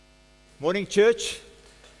Morning, church.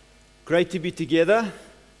 Great to be together.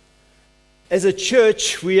 As a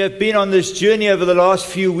church, we have been on this journey over the last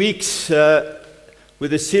few weeks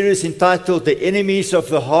with a series entitled The Enemies of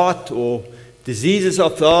the Heart, or Diseases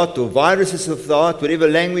of the Heart, or Viruses of the Heart, whatever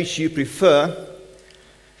language you prefer.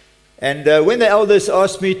 And when the elders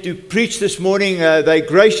asked me to preach this morning, they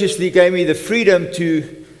graciously gave me the freedom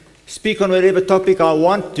to speak on whatever topic I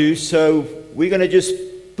want to. So we're going to just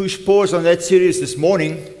push pause on that series this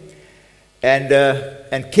morning.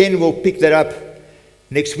 And Ken will pick that up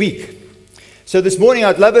next week. So this morning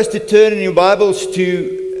I'd love us to turn in your Bibles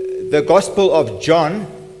to the Gospel of John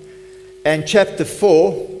and chapter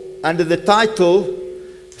 4 under the title,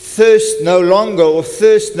 Thirst No Longer or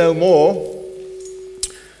Thirst No More.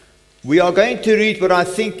 We are going to read what I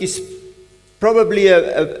think is probably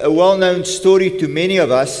a well-known story to many of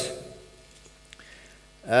us.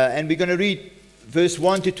 And we're going to read verse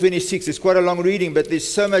 1 to 26. It's quite a long reading, but there's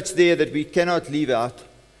so much there that we cannot leave out.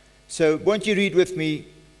 So won't you read with me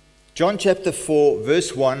John chapter 4,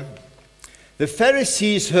 verse 1. The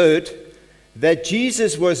Pharisees heard that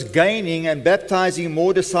Jesus was gaining and baptizing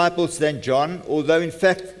more disciples than John, although in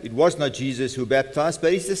fact it was not Jesus who baptized,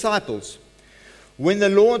 but his disciples. When the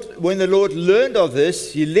Lord learned of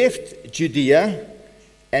this, he left Judea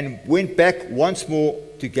and went back once more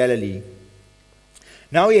to Galilee.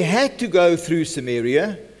 Now he had to go through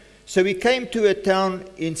Samaria, so he came to a town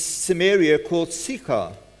in Samaria called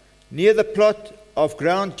Sychar, near the plot of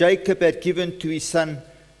ground Jacob had given to his son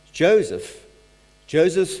Joseph.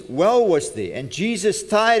 Joseph's well was there, and Jesus,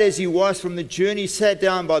 tired as he was from the journey, sat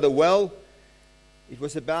down by the well. It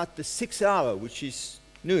was about the 6th hour, which is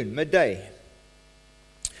noon, midday.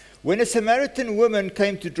 When a Samaritan woman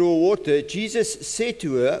came to draw water, Jesus said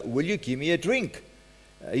to her, "Will you give me a drink?"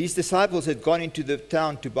 His disciples had gone into the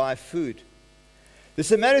town to buy food. The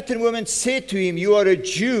Samaritan woman said to him, "You are a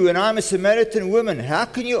Jew, and I'm a Samaritan woman. How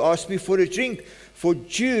can you ask me for a drink?" For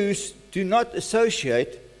Jews do not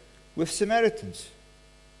associate with Samaritans.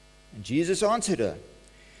 And Jesus answered her,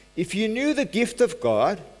 "If you knew the gift of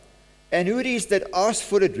God, and who it is that asks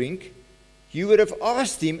for a drink, you would have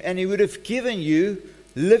asked him, and he would have given you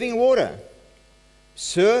living water."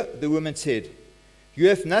 "Sir," the woman said, "you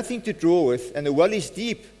have nothing to draw with, and the well is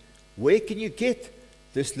deep. Where can you get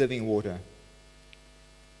this living water?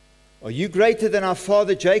 Are you greater than our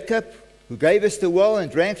father Jacob, who gave us the well and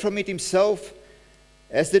drank from it himself,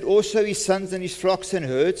 as did also his sons and his flocks and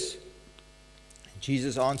herds?" And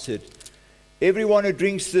Jesus answered, "Everyone who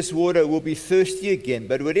drinks this water will be thirsty again,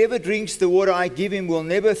 but whoever drinks the water I give him will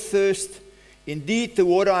never thirst. Indeed, the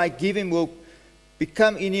water I give him will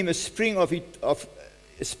become in him a spring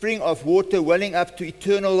of water welling up to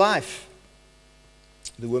eternal life."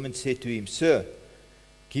 The woman said to him, "Sir,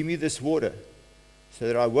 give me this water so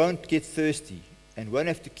that I won't get thirsty and won't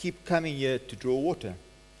have to keep coming here to draw water."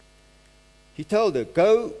 He told her,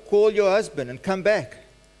 "Go call your husband and come back."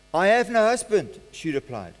 "I have no husband," she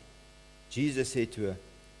replied. Jesus said to her,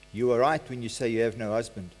 "You are right when you say you have no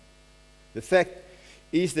husband. The fact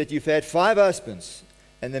is that you've had 5 husbands,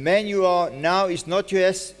 and the man you are now is not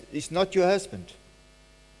your husband.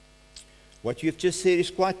 What you have just said is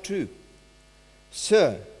quite true."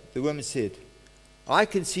 "Sir," the woman said, "I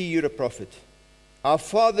can see you're a prophet. Our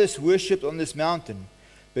fathers worshipped on this mountain,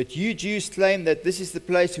 but you Jews claim that this is the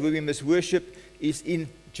place where we must worship is in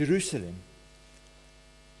Jerusalem."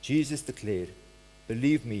 Jesus declared,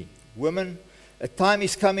 "Believe me, woman, a time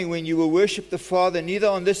is coming when you will worship the Father neither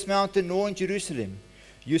on this mountain nor in Jerusalem.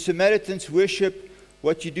 You Samaritans worship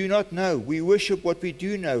what you do not know. We worship what we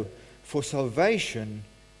do know, for salvation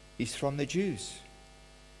is from the Jews.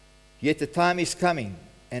 Yet the time is coming,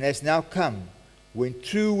 and has now come, when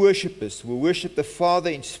true worshippers will worship the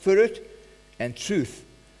Father in spirit and truth,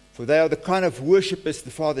 for they are the kind of worshippers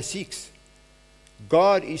the Father seeks.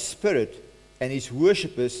 God is spirit, and his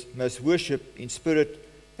worshippers must worship in spirit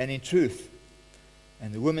and in truth."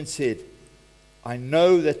 And the woman said, "I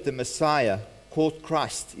know that the Messiah, called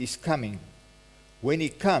Christ, is coming. When he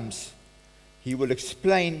comes, he will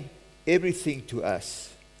explain everything to us."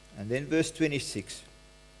 And then verse 26.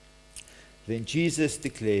 Then Jesus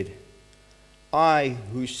declared, "I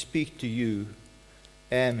who speak to you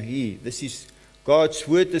am he." This is God's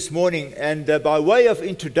word this morning. And by way of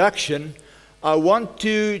introduction, I want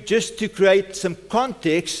to create some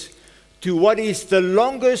context to what is the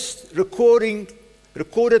longest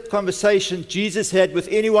recorded conversation Jesus had with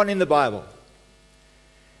anyone in the Bible.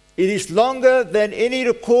 It is longer than any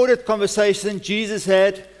recorded conversation Jesus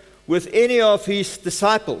had with any of his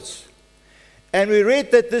disciples. And we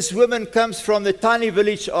read that this woman comes from the tiny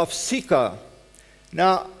village of Sychar.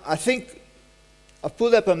 Now, I think I've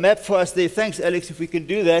pulled up a map for us there. Thanks, Alex, if we can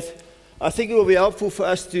do that. I think it will be helpful for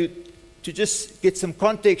us to just get some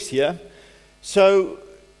context here. So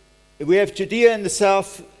we have Judea in the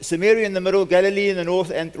south, Samaria in the middle, Galilee in the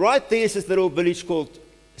north, and right there is this little village called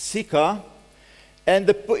Sychar. And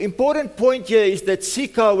the important point here is that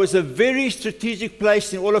Sychar was a very strategic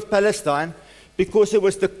place in all of Palestine because it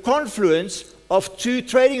was the confluence of two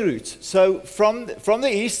trading routes. So from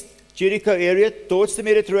the east, Jericho area, towards the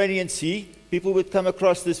Mediterranean Sea, people would come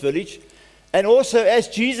across this village. And also, as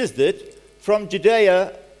Jesus did, from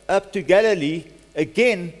Judea up to Galilee,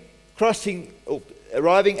 again,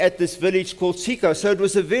 arriving at this village called Sychar. So it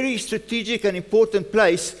was a very strategic and important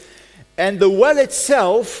place. And the well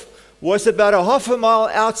itself was about a half a mile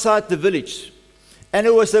outside the village. And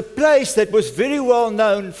it was a place that was very well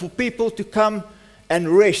known for people to come and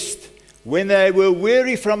rest when they were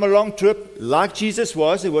weary from a long trip, like Jesus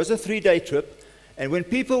was. It was a 3-day trip. And when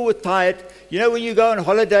people were tired, you know, when you go on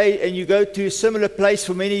holiday and you go to a similar place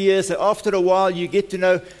for many years, after a while you get to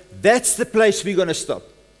know that's the place we're going to stop.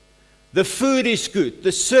 The food is good.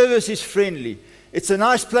 The service is friendly. It's a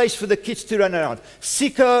nice place for the kids to run around.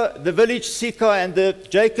 Sychar, the village Sychar and the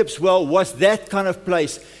Jacob's Well was that kind of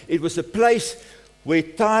place. It was a place where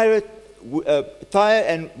tired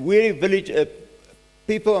and weary village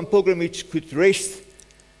people on pilgrimage could rest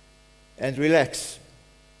and relax.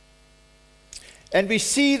 And we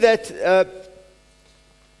see that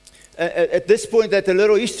at this point that a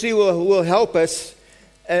little history will help us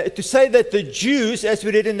to say that the Jews, as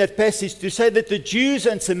we read in that passage, to say that the Jews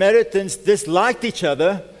and Samaritans disliked each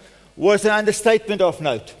other was an understatement of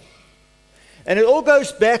note. And it all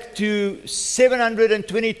goes back to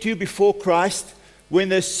 722 before Christ, when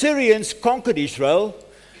the Syrians conquered Israel.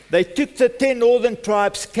 They took the 10 northern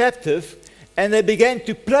tribes captive, and they began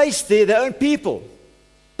to place there their own people,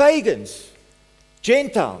 pagans,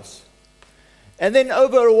 Gentiles. And then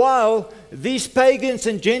over a while, these pagans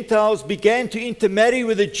and Gentiles began to intermarry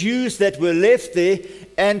with the Jews that were left there,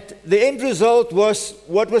 and the end result was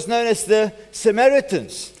what was known as the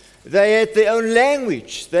Samaritans. They had their own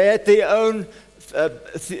language, they had their own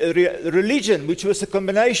religion, which was a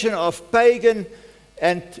combination of pagan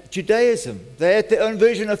and Judaism. They had their own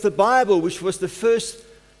version of the Bible, which was the first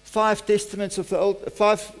 5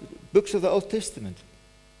 books of the Old Testament.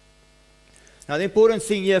 Now, the important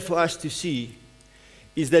thing here for us to see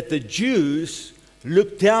is that the Jews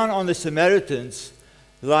looked down on the Samaritans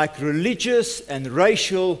like religious and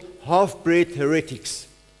racial half-bred heretics.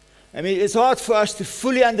 I mean, it's hard for us to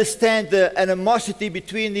fully understand the animosity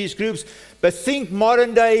between these groups, but think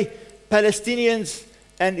modern-day Palestinians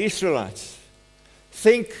and Israelites.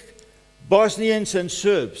 Think Bosnians and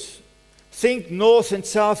Serbs. Think North and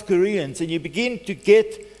South Koreans, and you begin to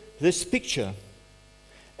get this picture.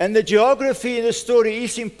 And the geography in the story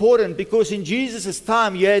is important because in Jesus'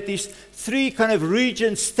 time you had these 3 kind of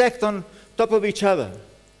regions stacked on top of each other.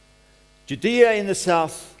 Judea in the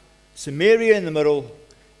south, Samaria in the middle,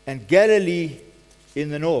 and Galilee in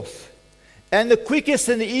the north. And the quickest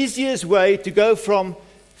and the easiest way to go from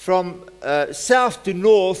south to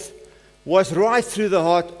north was right through the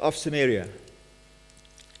heart of Samaria.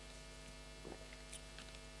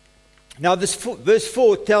 Now this verse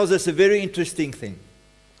 4 tells us a very interesting thing.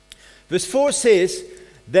 Verse 4 says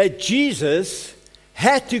that Jesus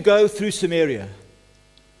had to go through Samaria.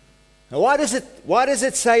 Now why does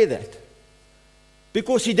it say that?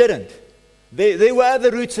 Because he didn't. There were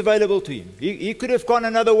other routes available to him. He could have gone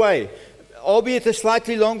another way, albeit a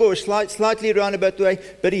slightly longer or slightly roundabout way,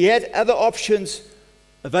 but he had other options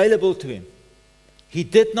available to him. He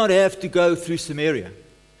did not have to go through Samaria.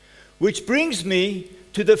 Which brings me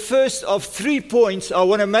to the first of 3 points I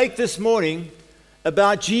want to make this morning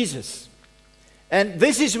about Jesus. And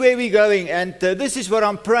this is where we're going, and this is what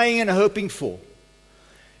I'm praying and hoping for.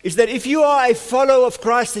 Is that if you are a follower of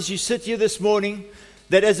Christ as you sit here this morning,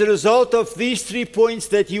 that as a result of these 3 points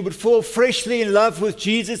that you would fall freshly in love with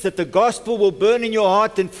Jesus, that the gospel will burn in your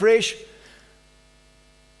heart and fresh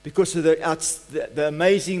because of the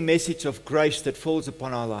amazing message of grace that falls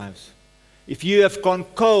upon our lives. If you have gone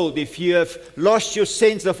cold, if you have lost your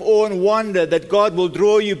sense of awe and wonder, that God will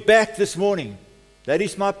draw you back this morning. That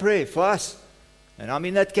is my prayer for us. And I'm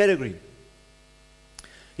in that category.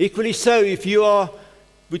 Equally so, if you are,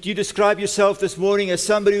 would you describe yourself this morning as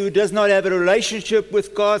somebody who does not have a relationship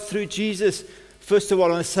with God through Jesus? First of all, I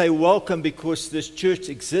want to say welcome, because this church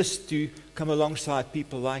exists to come alongside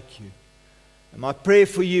people like you. And my prayer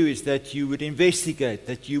for you is that you would investigate,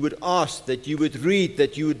 that you would ask, that you would read,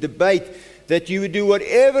 that you would debate, that you would do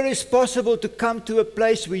whatever is possible to come to a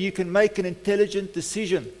place where you can make an intelligent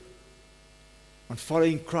decision on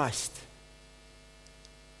following Christ.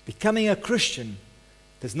 Becoming a Christian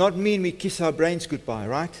does not mean we kiss our brains goodbye,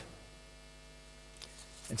 right?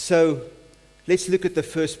 And so, let's look at the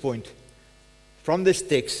first point. From this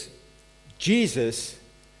text, Jesus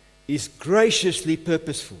is graciously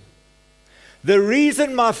purposeful. The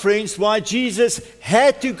reason, my friends, why Jesus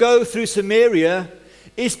had to go through Samaria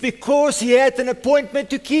is because he had an appointment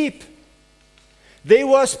to keep. There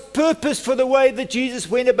was purpose for the way that Jesus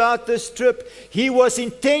went about this trip. He was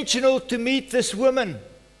intentional to meet this woman.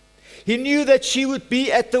 He knew that she would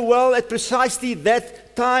be at the well at precisely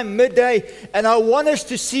that time, midday. And I want us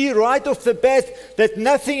to see right off the bat that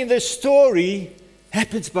nothing in this story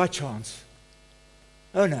happens by chance.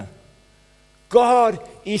 Oh no. God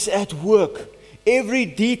is at work. Every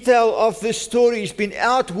detail of this story has been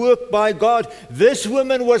outworked by God. This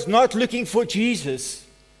woman was not looking for Jesus.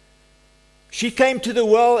 She came to the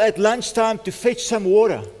well at lunchtime to fetch some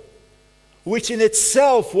water, which in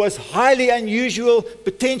itself was highly unusual,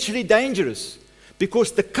 potentially dangerous,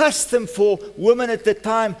 because the custom for women at the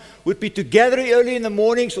time would be to gather early in the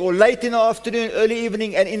mornings or late in the afternoon, early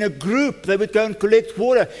evening, and in a group they would go and collect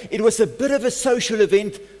water. It was a bit of a social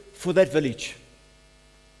event for that village.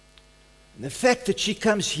 And the fact that she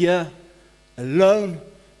comes here alone,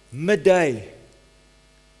 midday,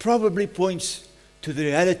 probably points to the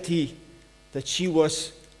reality that she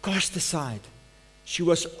was cast aside. She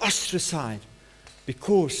was ostracized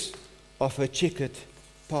because of her checkered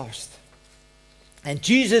past. And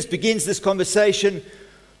Jesus begins this conversation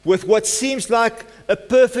with what seems like a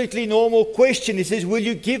perfectly normal question. He says, will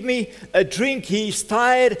you give me a drink? He's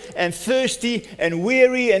tired and thirsty and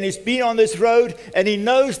weary, and he's been on this road, and he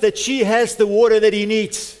knows that she has the water that he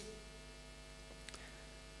needs.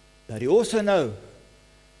 But he also knows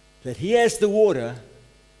that he has the water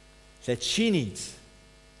that she needs.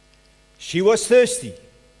 She was thirsty,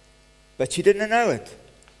 but she didn't know it.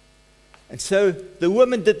 And so the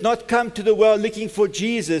woman did not come to the well looking for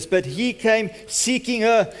Jesus, but he came seeking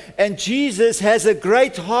her. And Jesus has a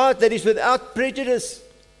great heart that is without prejudice.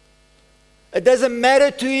 It doesn't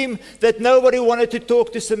matter to him that nobody wanted to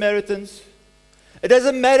talk to Samaritans. It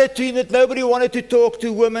doesn't matter to him that nobody wanted to talk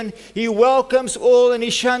to women. He welcomes all and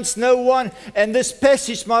he shuns no one. And this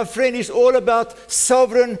passage, my friend, is all about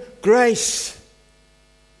sovereign grace.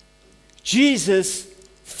 Jesus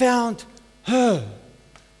found her.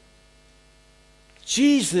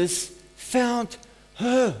 Jesus found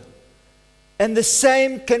her. And the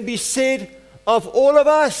same can be said of all of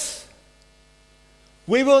us.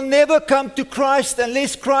 We will never come to Christ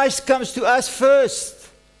unless Christ comes to us first.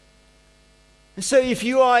 And so if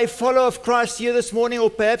you are a follower of Christ here this morning, or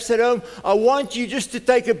perhaps at home, I want you just to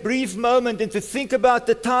take a brief moment and to think about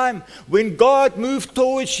the time when God moved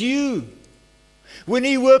towards you. When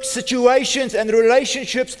he worked situations and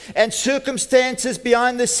relationships and circumstances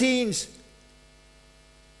behind the scenes.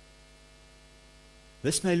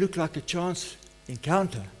 This may look like a chance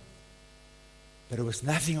encounter, but it was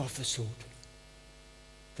nothing of the sort.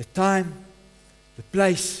 The time, the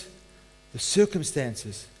place, the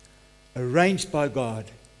circumstances arranged by God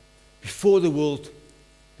before the world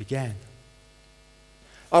began.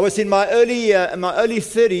 I was in my early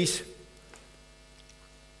 30s,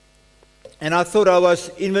 and I thought I was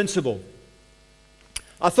invincible.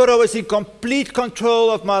 I thought I was in complete control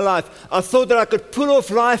of my life. I thought that I could pull off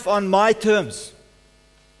life on my terms.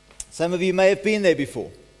 Some of you may have been there before.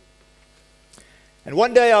 And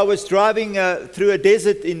one day I was driving through a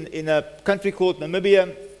desert in a country called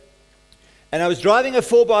Namibia, and I was driving a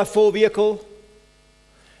 4x4 vehicle,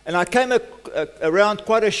 and I came around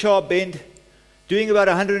quite a sharp bend, doing about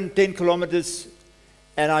 110 kilometers,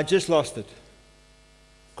 and I just lost it.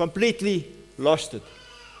 Completely lost it.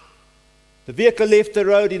 The vehicle left the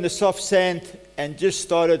road in the soft sand and just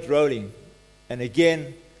started rolling, and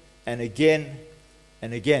again, and again,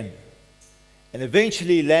 and again, and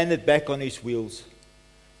eventually landed back on his wheels.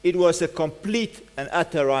 It was a complete and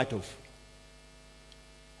utter write-off.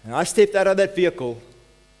 And I stepped out of that vehicle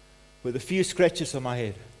with a few scratches on my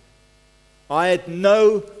head. I had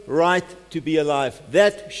no right to be alive.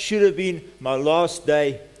 That should have been my last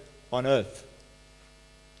day on earth.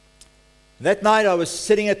 That night I was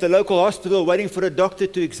sitting at the local hospital waiting for a doctor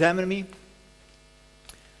to examine me.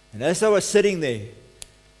 And as I was sitting there,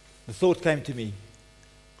 the thought came to me,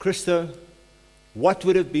 Christo, what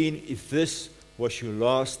would have been if this was your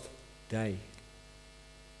last day?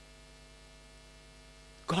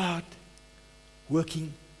 God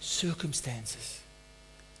working circumstances.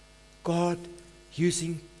 God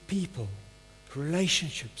using people,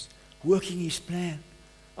 relationships, working his plan.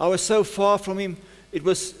 I was so far from him, I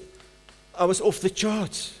was off the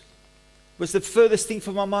charts. It was the furthest thing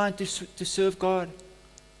from my mind to serve God.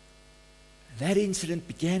 That incident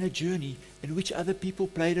began a journey in which other people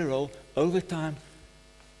played a role over time.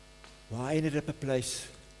 Well, I ended up a place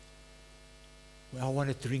Well, I want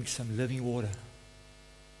to drink some living water.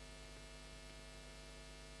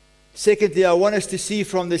 Secondly, I want us to see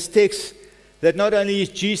from this text that not only is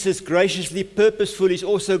Jesus graciously purposeful, He's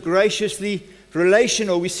also graciously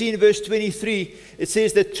relational. We see in verse 23, it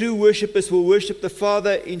says that true worshippers will worship the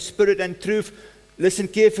Father in spirit and truth. Listen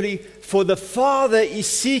carefully. For the Father is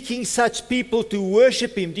seeking such people to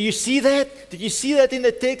worship Him. Do you see that? Did you see that in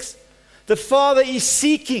the text? The Father is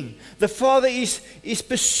seeking. The Father is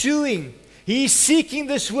pursuing. He is seeking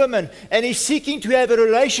this woman, and He's seeking to have a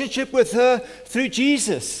relationship with her through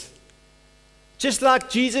Jesus. Just like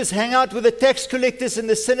Jesus hung out with the tax collectors and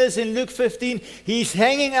the sinners in Luke 15, He's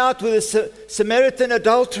hanging out with a Samaritan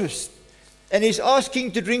adulteress, and He's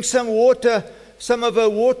asking to drink some water, some of her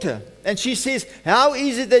water. And she says, how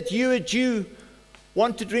is it that you, a Jew,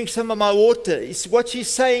 want to drink some of my water? What she's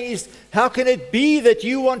saying is, how can it be that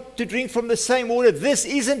you want to drink from the same water? This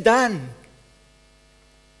isn't done.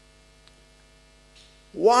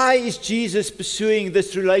 Why is Jesus pursuing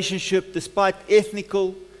this relationship despite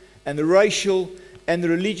ethnical and the racial and the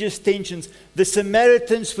religious tensions? The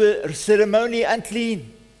Samaritans were ceremonially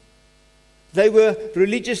unclean. They were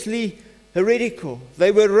religiously heretical.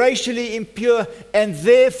 They were racially impure, and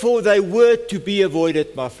therefore they were to be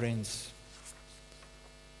avoided, my friends.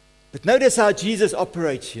 But notice how Jesus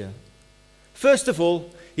operates here. First of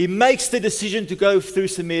all, He makes the decision to go through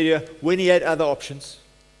Samaria when He had other options.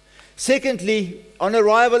 Secondly, on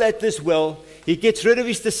arrival at this well, He gets rid of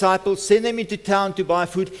His disciples, send them into town to buy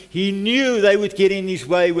food. He knew they would get in His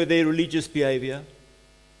way with their religious behavior.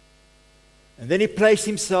 And then He placed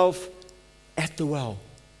Himself at the well,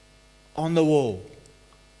 on the wall,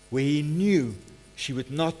 where He knew she would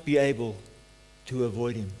not be able to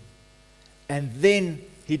avoid Him. And then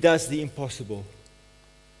He does the impossible.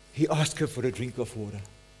 He asks her for a drink of water.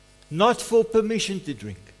 Not for permission to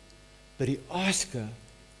drink, but He asks her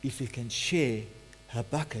if He can share her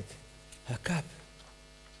bucket, her cup.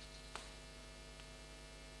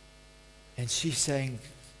 And she's saying,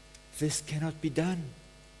 this cannot be done.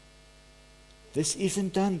 This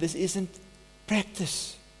isn't done. This isn't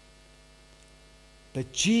practice.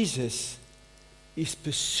 But Jesus is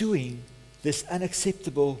pursuing this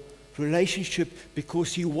unacceptable relationship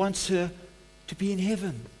because He wants her to be in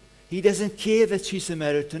heaven. He doesn't care that she's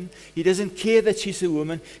Samaritan. He doesn't care that she's a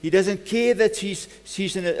woman. He doesn't care that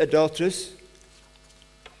she's an adulteress.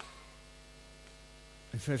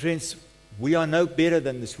 And my friends, we are no better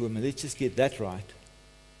than this woman. Let's just get that right.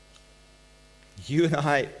 You and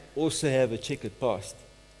I also have a checkered past.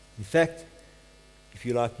 In fact, if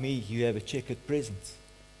you're like me, you have a checkered present.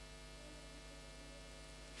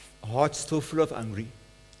 A heart still full of anger,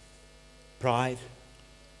 pride,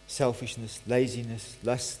 selfishness, laziness,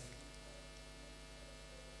 lust.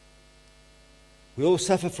 We all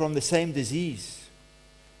suffer from the same disease.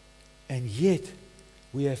 And yet,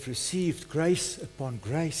 we have received grace upon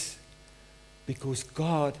grace because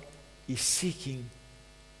God is seeking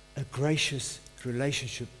a gracious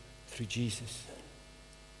relationship through Jesus.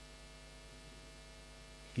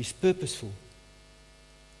 He's purposeful.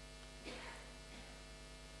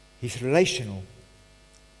 He's relational.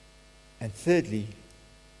 And thirdly,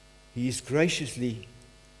 He is graciously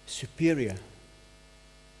superior.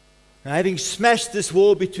 Now, having smashed this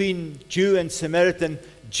wall between Jew and Samaritan,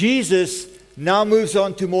 Jesus now moves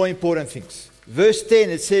on to more important things. Verse 10,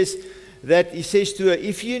 it says that He says to her,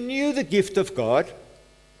 if you knew the gift of God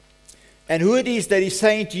and who it is that is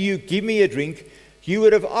saying to you, give me a drink, you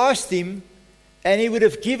would have asked Him and He would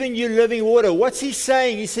have given you living water. What's He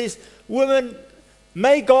saying? He says, woman,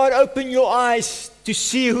 may God open your eyes to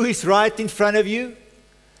see who is right in front of you.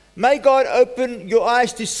 May God open your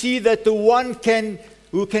eyes to see that the one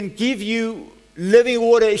who can give you living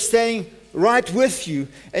water is standing right with you.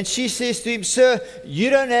 And she says to him, sir, you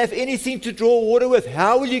don't have anything to draw water with.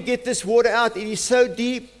 How will you get this water out? It is so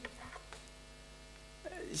deep.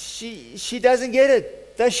 She doesn't get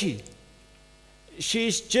it, does she?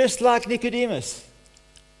 She's just like Nicodemus.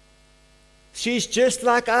 She's just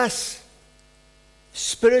like us.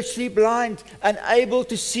 Spiritually blind, unable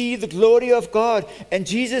to see the glory of God. And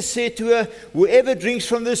Jesus said to her, whoever drinks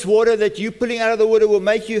from this water that you're pulling out of the water will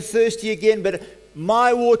make you thirsty again, but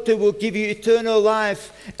my water will give you eternal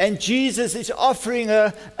life. And Jesus is offering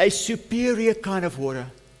her a superior kind of water.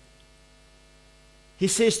 He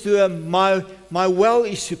says to her, my well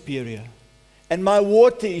is superior, and my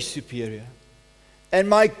water is superior, and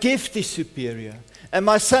my gift is superior. And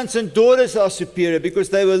my sons and daughters are superior because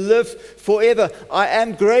they will live forever. I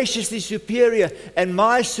am graciously superior, and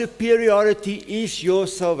my superiority is your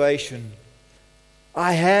salvation.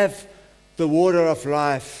 I have the water of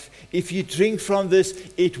life. If you drink from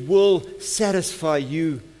this, it will satisfy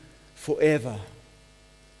you forever.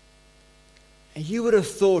 And you would have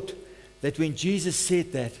thought that when Jesus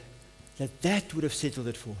said that, that would have settled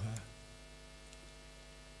it for her.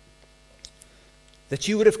 That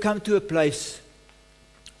she would have come to a place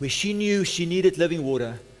where she knew she needed living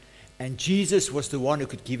water, and Jesus was the one who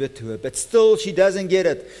could give it to her. But still, she doesn't get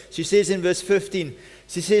it. She says in verse 15,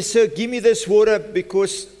 she says, "Sir, give me this water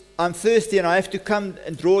because I'm thirsty and I have to come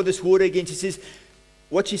and draw this water again." She says,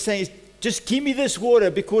 what she's saying is, just give me this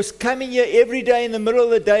water, because coming here every day in the middle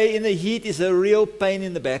of the day in the heat is a real pain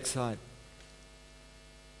in the backside.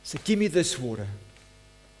 So give me this water.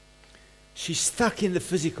 She's stuck in the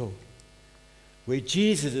physical, where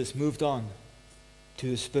Jesus has moved on to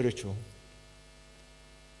the spiritual.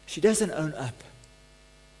 She doesn't own up.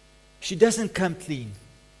 She doesn't come clean.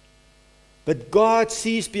 But God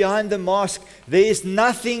sees behind the mask. There is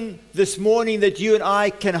nothing this morning that you and I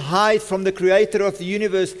can hide from the Creator of the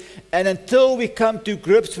universe. And until we come to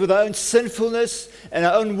grips with our own sinfulness and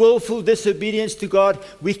our own willful disobedience to God,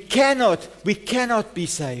 we cannot be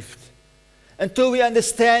saved. Until we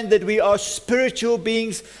understand that we are spiritual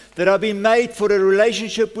beings that are being made for a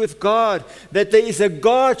relationship with God, that there is a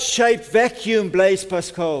God-shaped vacuum, Blaise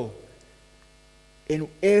Pascal, in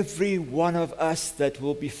every one of us that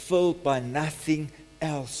will be filled by nothing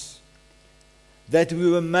else. That we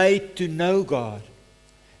were made to know God.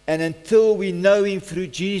 And until we know Him through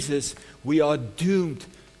Jesus, we are doomed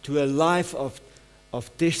to a life of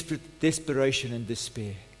desperation and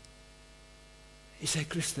despair. You say,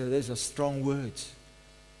 "Christo, those are strong words."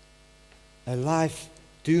 A life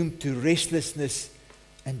doomed to restlessness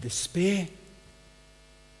and despair?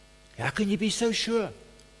 How can you be so sure?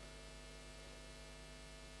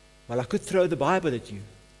 Well, I could throw the Bible at you,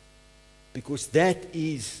 because that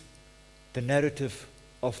is the narrative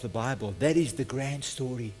of the Bible. That is the grand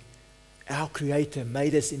story. Our Creator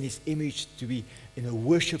made us in His image to be in a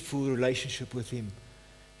worshipful relationship with Him.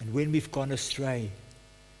 And when we've gone astray,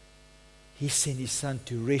 He sent His Son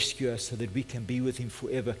to rescue us so that we can be with Him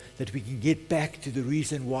forever, that we can get back to the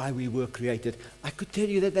reason why we were created. I could tell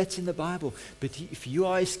you that that's in the Bible, but if you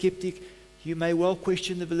are a skeptic, you may well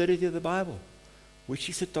question the validity of the Bible, which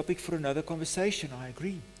is a topic for another conversation, I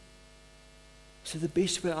agree. So the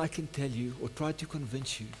best way I can tell you, or try to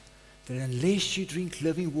convince you, that unless you drink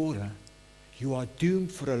living water, you are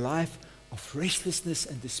doomed for a life of restlessness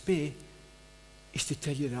and despair, is to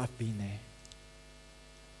tell you that I've been there.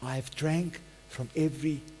 I have drank from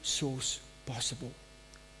every source possible,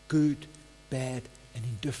 good, bad, and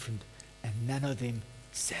indifferent, and none of them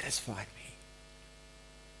satisfied me.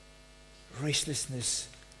 Restlessness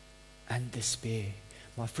and despair.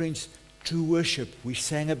 My friends, true worship, we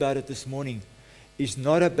sang about it this morning, is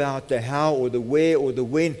not about the how or the where or the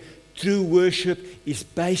when. True worship is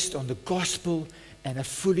based on the gospel and a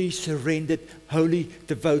fully surrendered, wholly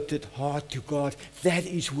devoted heart to God. That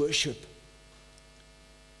is worship.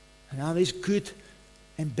 And now there's good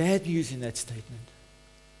and bad news in that statement.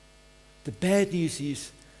 The bad news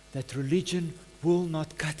is that religion will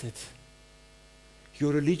not cut it.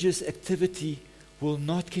 Your religious activity will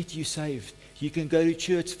not get you saved. You can go to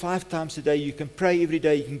church 5 times a day. You can pray every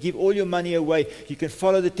day. You can give all your money away. You can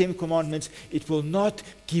follow the 10 commandments. It will not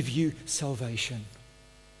give you salvation.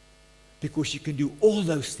 Because you can do all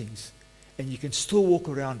those things, and you can still walk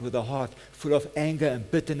around with a heart full of anger and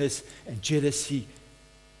bitterness and jealousy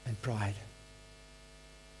and pride.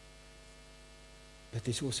 But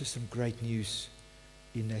there's also some great news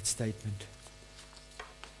in that statement.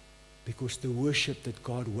 Because the worship that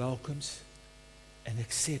God welcomes and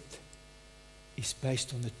accepts is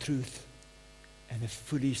based on the truth and a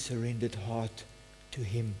fully surrendered heart to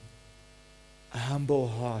Him. A humble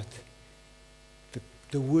heart.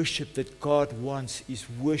 The worship that God wants is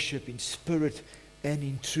worship in spirit and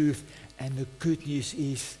in truth. And the good news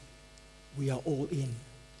is we are all in.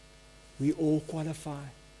 We all qualify.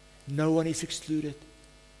 No one is excluded.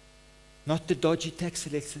 Not the dodgy tax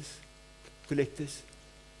collectors,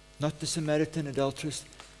 not the Samaritan adulteress,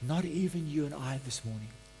 not even you and I this morning.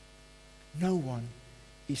 No one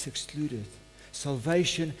is excluded.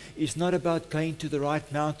 Salvation is not about going to the right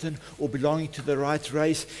mountain or belonging to the right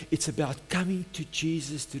race. It's about coming to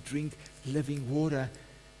Jesus to drink living water.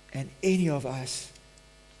 And any of us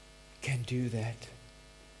can do that.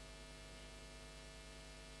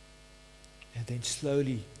 And then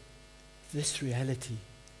slowly, this reality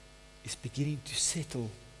is beginning to settle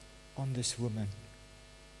on this woman.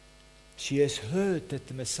 She has heard that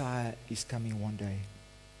the Messiah is coming one day.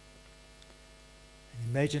 And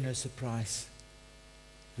imagine her surprise.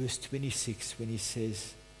 Verse 26, when he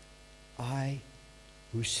says, I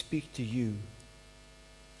who speak to you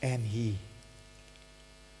am He.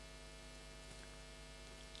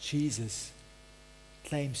 Jesus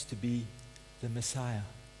claims to be the Messiah.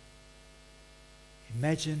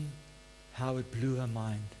 Imagine how it blew her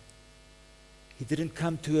mind. He didn't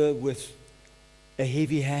come to her with a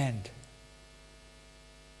heavy hand.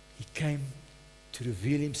 He came to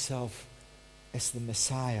reveal himself as the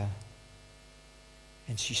Messiah.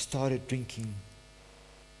 And she started drinking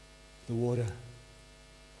the water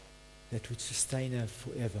that would sustain her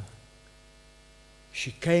forever.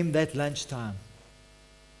 She came that lunchtime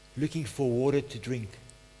looking for water to drink.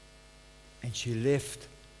 And she left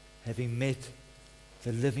having met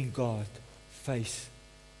the living God face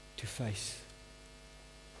to face.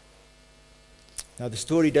 Now the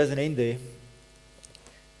story doesn't end there.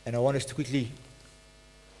 And I want us to quickly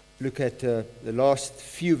look at the last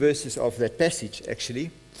few verses of that passage, actually.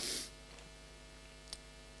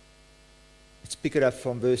 Let's pick it up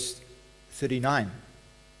from verse 39.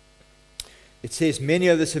 It says, many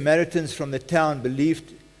of the Samaritans from the town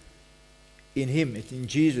believed in him, in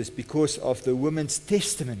Jesus, because of the woman's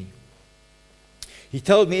testimony. He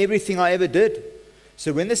told me everything I ever did.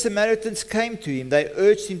 So when the Samaritans came to him, they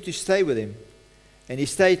urged him to stay with them. And he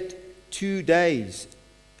stayed 2 days.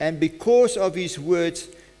 And because of his words,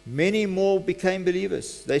 many more became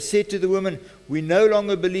believers. They said to the woman, we no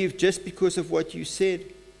longer believe just because of what you said.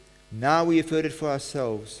 Now we have heard it for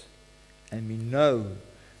ourselves. And we know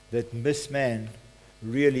that this man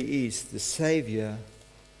really is the Savior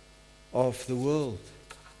of the world.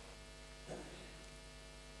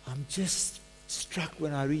 I'm just struck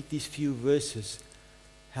when I read these few verses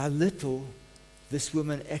how little this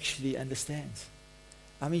woman actually understands.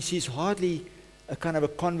 I mean, she's hardly a kind of a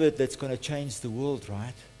convert that's going to change the world,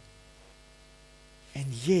 right? And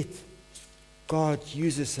yet, God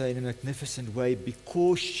uses her in a magnificent way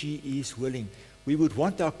because she is willing. We would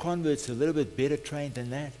want our converts a little bit better trained than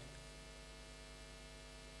that.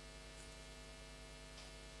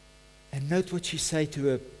 And note what she says to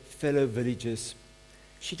her fellow villagers.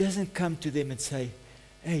 She doesn't come to them and say,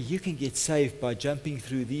 hey, you can get saved by jumping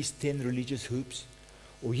through these 10 religious hoops,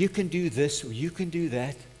 or you can do this, or you can do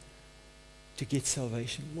that to get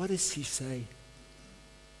salvation. What does she say?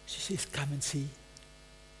 She says, come and see.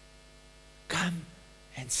 Come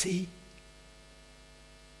and see.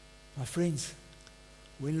 My friends,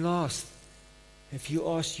 when last have you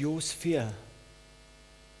asked your sphere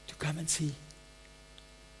to come and see?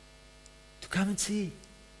 To come and see.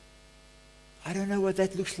 I don't know what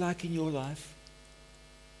that looks like in your life.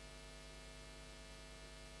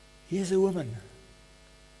 Here's a woman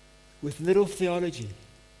with little theology,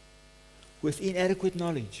 with inadequate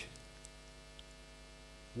knowledge.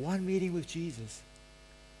 One meeting with Jesus,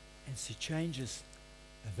 and she changes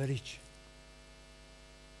a village.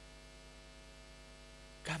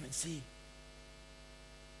 Come and see.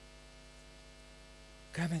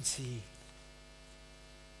 Come and see.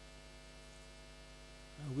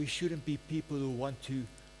 We shouldn't be people who want to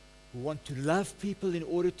love people in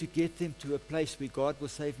order to get them to a place where God will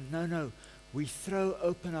save them. No. We throw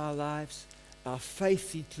open our lives, our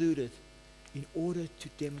faith included, in order to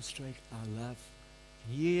demonstrate our love.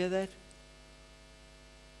 Can you hear that?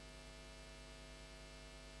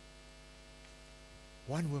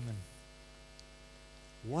 One woman,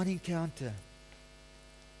 one encounter,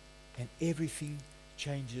 and everything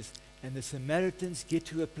changes. And the Samaritans get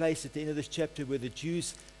to a place at the end of this chapter where the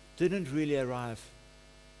Jews didn't really arrive.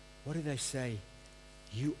 What do they say?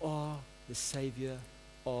 You are the Savior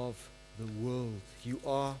of the world. You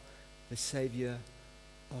are the Savior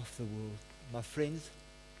of the world. My friends,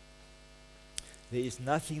 there is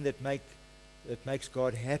nothing that makes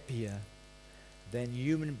God happier than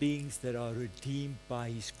human beings that are redeemed by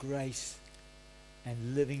His grace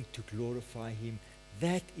and living to glorify Him.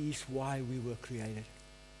 That is why we were created.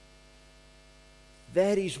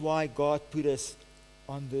 That is why God put us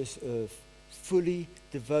on this earth, fully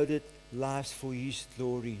devoted lives for His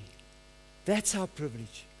glory. That's our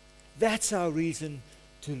privilege. That's our reason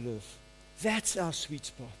to live. That's our sweet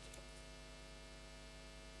spot.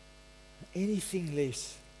 Anything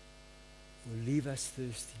less will leave us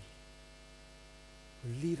thirsty.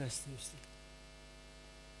 Will leave us thirsty.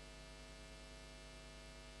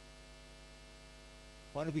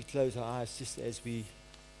 Why don't we close our eyes just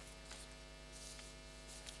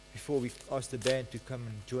before we ask the band to come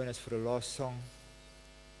and join us for the last song.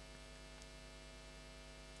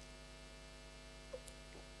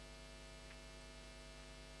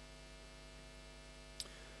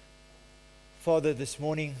 Father, this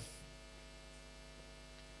morning,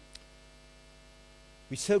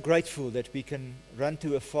 we're so grateful that we can run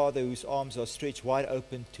to a Father whose arms are stretched wide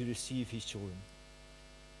open to receive His children.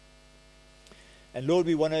 And Lord,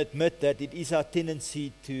 we want to admit that it is our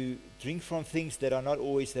tendency to drink from things that are not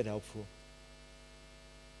always that helpful.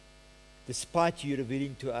 despite you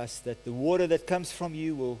revealing to us that the water that comes from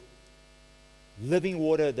you will, living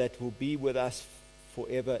water that will be with us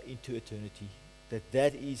forever into eternity,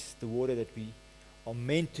 that is the water that we are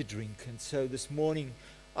meant to drink. And so this morning,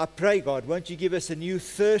 I pray, God, won't you give us a new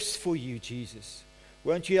thirst for you, Jesus?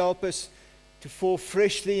 Won't you help us to fall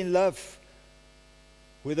freshly in love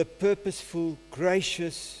with a purposeful,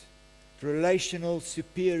 gracious, relational,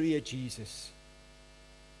 superior Jesus,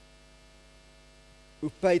 who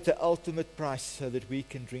paid the ultimate price so that we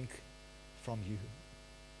can drink from you.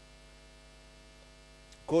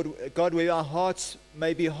 God, where our hearts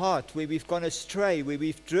may be hard, where we've gone astray, where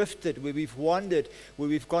we've drifted, where we've wandered, where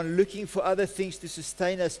we've gone looking for other things to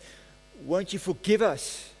sustain us, won't you forgive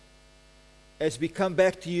us as we come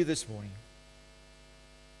back to you this morning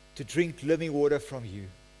to drink living water from you.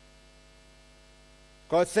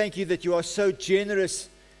 God, thank you that you are so generous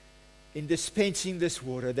in dispensing this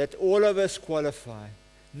water, that all of us qualify.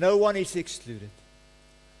 No one is excluded.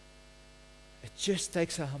 It just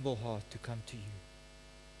takes a humble heart to come to you.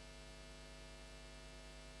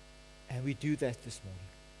 And we do that this morning.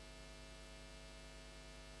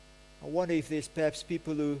 I wonder if there's perhaps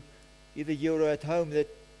people who, either here or at home, that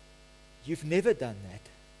you've never done that.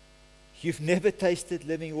 You've never tasted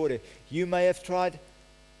living water. You may have tried,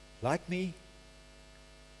 like me,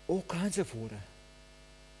 all kinds of water.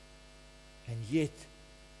 And yet,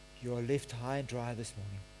 you are left high and dry this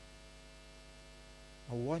morning.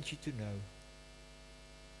 I want you to know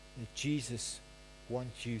that Jesus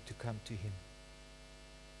wants you to come to him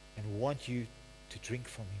and want you to drink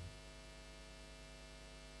from him.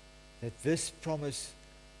 That this promise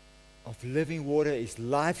of living water is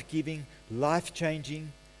life-giving,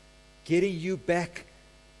 life-changing, getting you back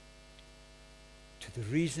to the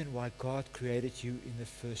reason why God created you in the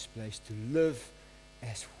first place, to live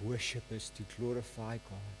as worshippers, to glorify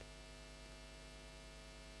God.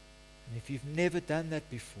 And if you've never done that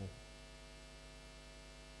before,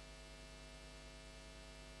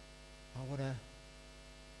 I want to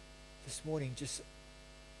this morning just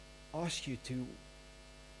ask you to,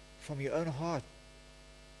 from your own heart,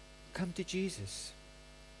 come to Jesus.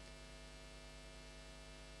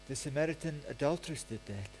 The Samaritan adulteress did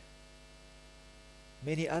that.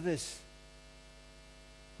 Many others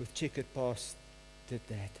with checkered past did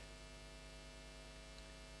that.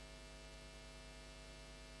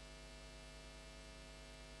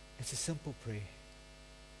 It's a simple prayer,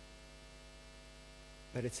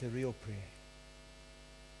 but it's a real prayer.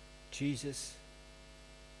 Jesus,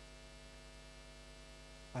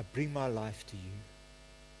 I bring my life to you.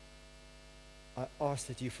 I ask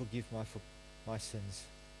that you forgive my sins.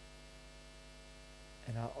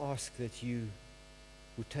 And I ask that you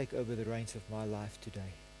would take over the reins of my life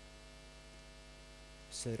today,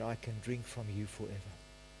 so that I can drink from you forever.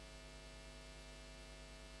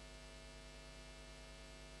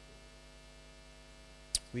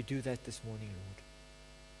 We do that this morning,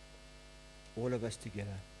 Lord. All of us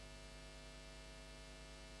together.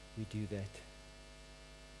 We do that.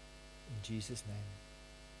 In Jesus' name.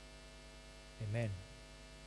 Amen.